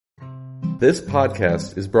This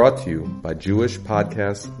podcast is brought to you by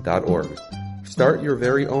JewishPodcasts.org. Start your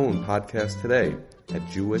very own podcast today at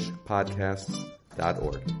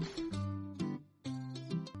JewishPodcasts.org.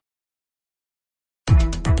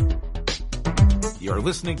 You're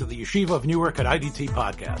listening to the Yeshiva of Newark at IDT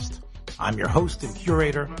podcast. I'm your host and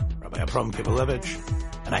curator, Rabbi Abram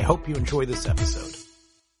Kibalevich, and I hope you enjoy this episode.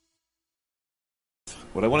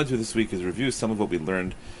 What I want to do this week is review some of what we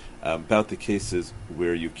learned about the cases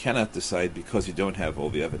where you cannot decide because you don't have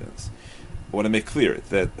all the evidence. I want to make clear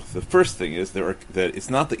that the first thing is that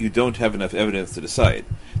it's not that you don't have enough evidence to decide.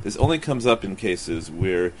 This only comes up in cases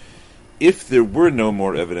where, if there were no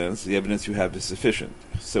more evidence, the evidence you have is sufficient.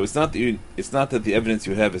 So it's not that the evidence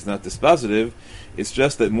you have is not dispositive. It's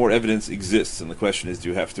just that more evidence exists, and the question is, do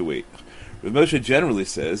you have to wait? Rav Moshe generally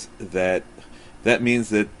says that means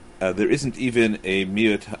that there isn't even a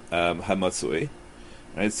miyut hamatzoi.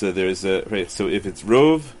 Right, so there's So if it's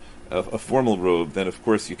rov, a formal rov, then of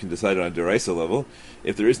course you can decide on a deraisa level.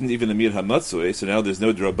 If there isn't even a miyut hamatzoi, so now there's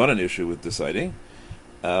no drabanan issue with deciding.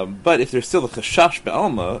 But if there's still a chashash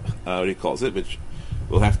be'alma, what he calls it, which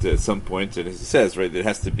we'll have to at some point, and as he says, right, there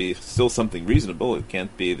has to be still something reasonable. It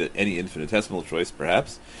can't be that any infinitesimal choice,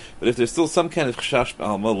 perhaps. But if there's still some kind of chashash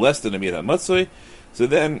be'alma less than a miyut hamatzoi, so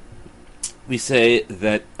then we say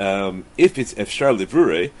that if it's efshar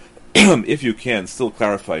livrure, if you can still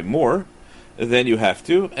clarify more, then you have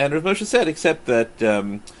to. And Rav Moshe said, except that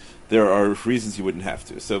there are reasons you wouldn't have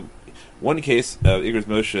to. So, one case, Igros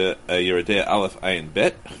Moshe Yerodea Aleph Ayin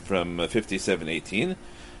Bet from 5718.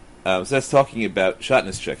 So that's talking about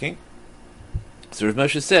shatnez checking. So Rav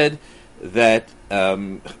Moshe said that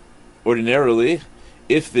ordinarily,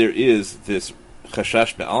 if there is this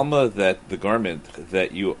chashash be'alma that the garment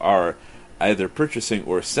that you are either purchasing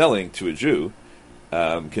or selling to a Jew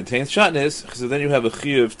contains shatnez, so then you have a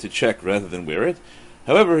chiyuv to check rather than wear it.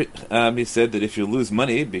 However, he said that if you lose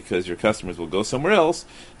money because your customers will go somewhere else,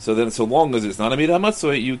 so then so long as it's not a miyut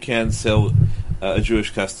hamatzoi, you can sell a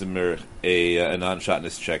Jewish customer a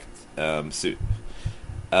non-shatnez checked suit.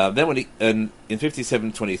 Then when in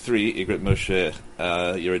 5723, Igros Moshe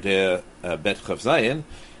Yerodea Bet Chav Zayin,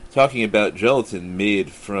 talking about gelatin made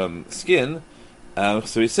from skin,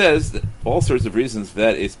 so he says that all sorts of reasons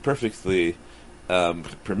that it's perfectly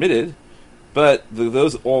permitted, but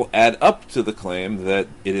those all add up to the claim that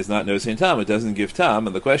it is not nosein tam. It doesn't give tam,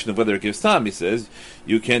 and the question of whether it gives tam, he says,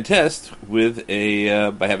 you can test with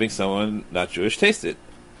by having someone not Jewish taste it,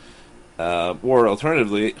 or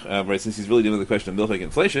alternatively, right, since he's really dealing with the question of milchik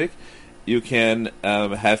and fleshik, you can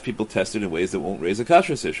have people tested in ways that won't raise a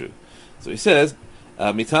kashrus issue. So he says,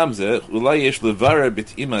 maybe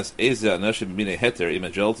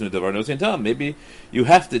you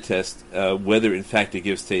have to test whether in fact it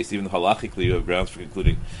gives taste, even though halachically you have grounds for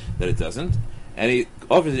concluding that it doesn't. And he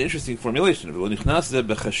offers an interesting formulation.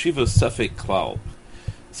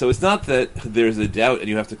 So it's not that there's a doubt and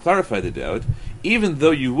you have to clarify the doubt. Even though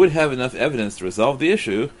you would have enough evidence to resolve the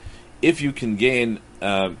issue, if you can gain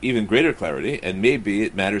even greater clarity, and maybe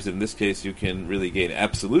it matters that in this case you can really gain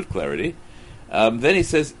absolute clarity, then he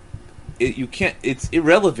says it's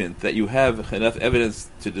irrelevant that you have enough evidence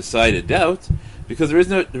to decide a doubt, because there is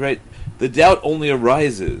no right. The doubt only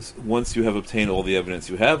arises once you have obtained all the evidence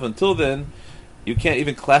you have. Until then, you can't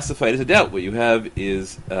even classify it as a doubt. What you have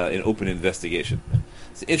is an open investigation.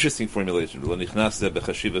 It's an interesting formulation. Again,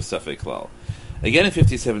 in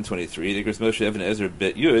 5723, Igros Moshe Even Ezer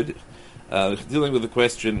Bet Yud, dealing with the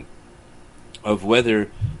question of whether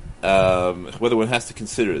one has to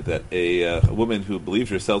consider that a woman who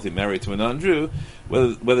believes herself to be married to a non-Jew,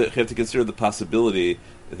 whether you have to consider the possibility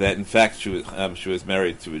that in fact she was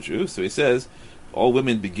married to a Jew. So he says, all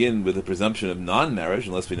women begin with a presumption of non-marriage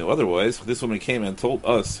unless we know otherwise. This woman came and told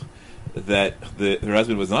us that her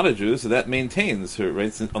husband was not a Jew, so that maintains her,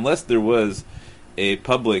 right? Unless there was a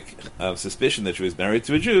public suspicion that she was married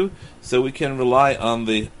to a Jew, so we can rely on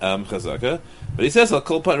the chazaka. But he says, Al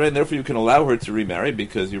kol right, and therefore you can allow her to remarry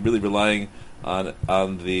because you're really relying on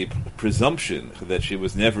the presumption that she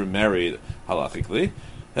was never married halachically.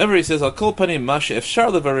 However, he says, Al kol panim ma she'efshar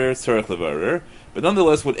levarer tzarech levarer, but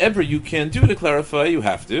nonetheless, whatever you can do to clarify, you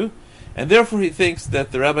have to. And therefore he thinks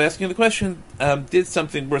that the rabbi asking the question did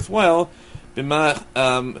something worthwhile. B'ma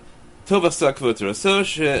tov asa kvod raso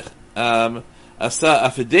asa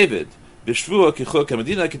affidavit b'shvua kichok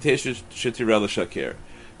hamadina k'teish shetira l'shaker.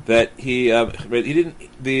 That he didn't.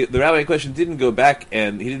 The rabbi in question didn't go back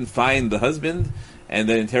and he didn't find the husband and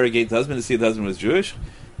then interrogate the husband to see if the husband was Jewish.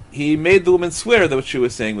 He made the woman swear that what she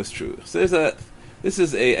was saying was true. So this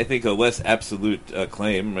is I think a less absolute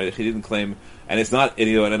claim. Right? He didn't claim, and it's not.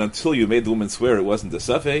 And until you made the woman swear, it wasn't a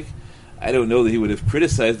suffix. I don't know that he would have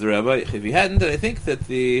criticized the rabbi if he hadn't. And I think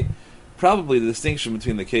that probably the distinction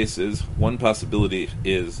between the cases, one possibility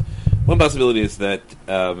is that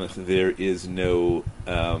there is no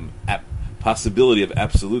possibility of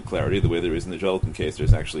absolute clarity, the way there is in the gelatin case.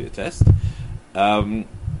 There's actually a test.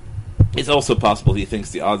 It's also possible he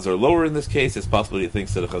thinks the odds are lower in this case. It's possible he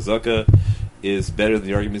thinks that a chazaka is better than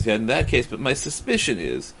the arguments he had in that case. But my suspicion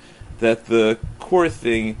is that the core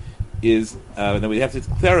thing is that we have to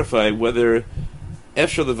clarify whether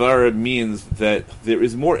Efshar Levara means that there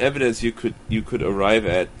is more evidence you could arrive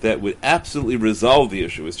at that would absolutely resolve the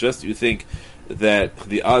issue. It's just you think that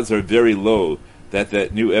the odds are very low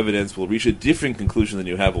that new evidence will reach a different conclusion than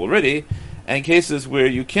you have already. And cases where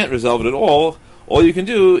you can't resolve it at all you can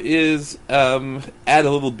do is add a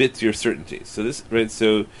little bit to your certainty. So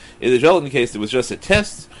in the gelatin case, it was just a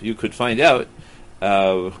test. You could find out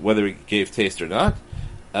whether it gave taste or not.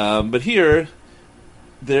 But here,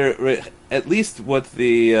 at least what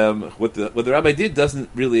the rabbi did doesn't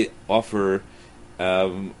really offer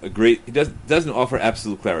doesn't offer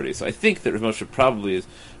absolute clarity. So I think that Rav Moshe probably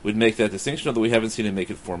would make that distinction, although we haven't seen him make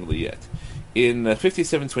it formally yet. In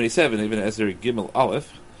 5727, even Ezer Gimel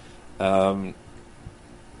Aleph, Rav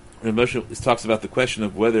Moshe talks about the question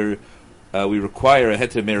of whether we require a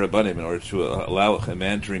heter merabanim in order to allow a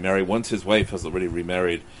man to remarry once his wife has already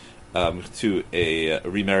remarried to a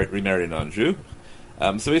remarried non-Jew.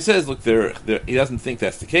 So he says, look, he doesn't think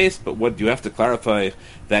that's the case, but what do you have to clarify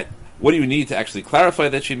that? What do you need to actually clarify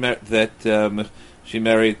that she married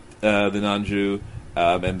the non-Jew,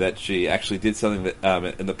 and that she actually did something that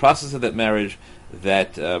in the process of that marriage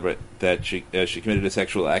that she committed a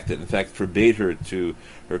sexual act that in fact forbade her to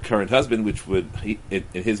her current husband, which would, in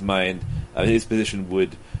his mind, in his position,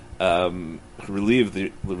 would relieve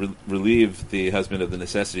the husband of the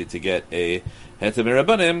necessity to get a heter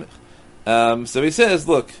merabanim. So he says,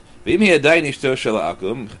 look, and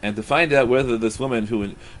to find out whether this woman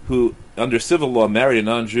who under civil law married a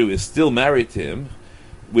non-Jew is still married to him,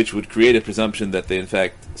 which would create a presumption that they in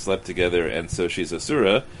fact slept together, and so she's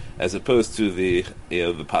asura, as opposed to the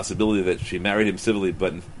possibility that she married him civilly,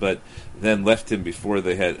 but then left him before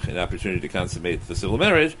they had an opportunity to consummate the civil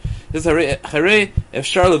marriage.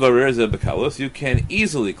 You can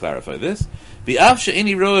easily clarify this.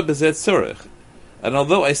 And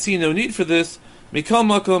although I see no need for this, why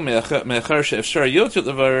not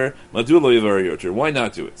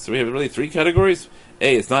do it? So we have really three categories.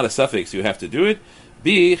 A, it's not a suffix, you have to do it.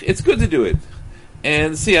 B, it's good to do it.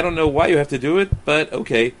 And C, I don't know why you have to do it, but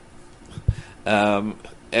okay. In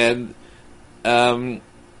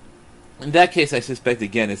that case, I suspect,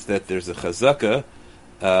 again, it's that there's a chazaka,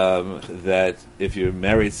 that if you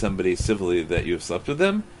married somebody civilly, that you've slept with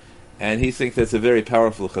them. And he thinks that's a very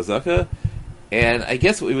powerful chazaka. And I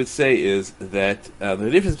guess what we would say is that the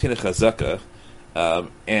difference between a chazaka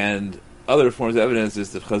and other forms of evidence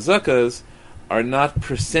is that chazakas are not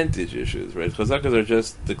percentage issues, right? Chazakas are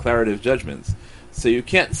just declarative judgments. So you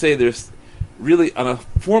can't say there's really, on a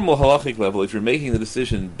formal halachic level, if you're making the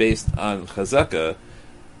decision based on chazaka,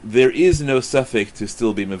 there is no suffix to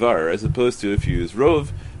still be mevar, as opposed to if you use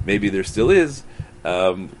rov, maybe there still is.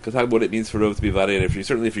 Talk about what it means for rov to be vada, and if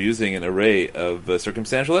you're using an array of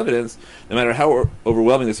circumstantial evidence, no matter how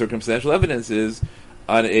overwhelming the circumstantial evidence is,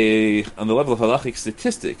 on the level of halachic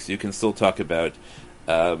statistics, you can still talk about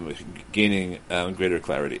gaining greater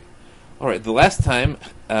clarity. All right, the last time,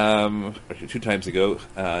 or 2 times ago,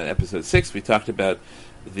 in episode 6, we talked about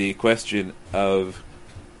the question of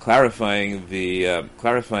clarifying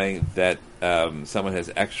that someone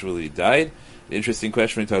has actually died. An interesting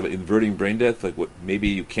question. We talked about inverting brain death, like maybe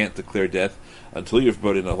you can't declare death until you've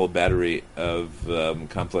brought in a whole battery of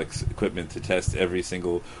complex equipment to test every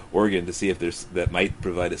single organ to see if that might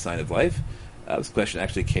provide a sign of life. This question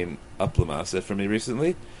actually came up Lamasa for me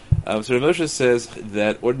recently. So Rav Moshe says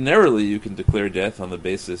that ordinarily you can declare death on the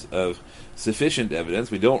basis of sufficient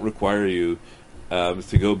evidence. We don't require you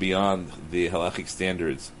to go beyond the halachic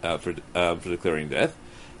standards for declaring death.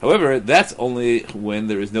 However, that's only when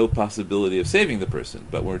there is no possibility of saving the person.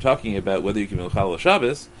 But when we're talking about whether you can be Mechal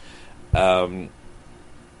Shabbos,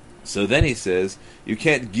 so then he says you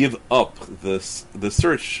can't give up the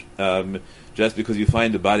search just because you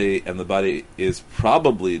find a body and the body is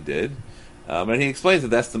probably dead. And he explains that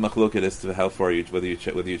that's the machloket as to how far whether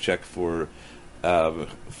you check for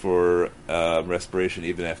respiration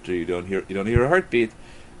even after you don't hear a heartbeat,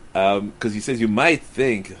 because he says you might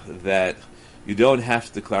think that you don't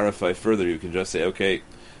have to clarify further. You can just say, okay,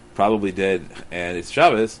 probably dead, and it's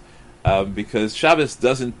Shabbos, because Shabbos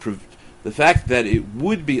doesn't the fact that it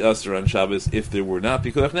would be usher on Shabbos if there were not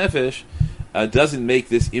pikuach nefesh doesn't make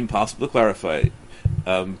this impossible to clarify.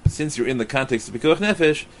 since you're in the context of Pikuach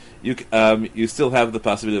Nefesh, you still have the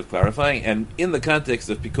possibility of clarifying, and in the context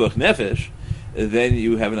of Pikuach Nefesh, then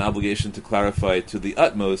you have an obligation to clarify to the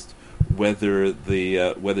utmost whether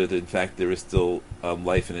in fact there is still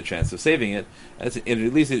life and a chance of saving it. That's at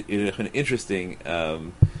least an interesting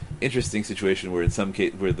situation where in some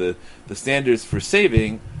case where the standards for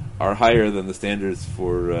saving are higher than the standards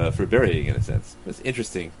for burying, in a sense. It's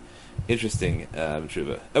interesting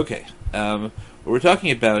tshuva. Okay, what we're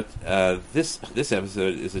talking about this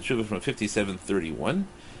episode is a tshuva from 5731.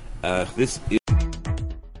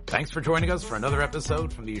 Thanks for joining us for another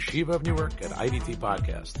episode from the Yeshiva of Newark at IDT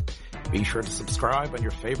Podcast. Be sure to subscribe on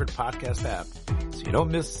your favorite podcast app so you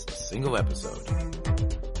don't miss a single episode.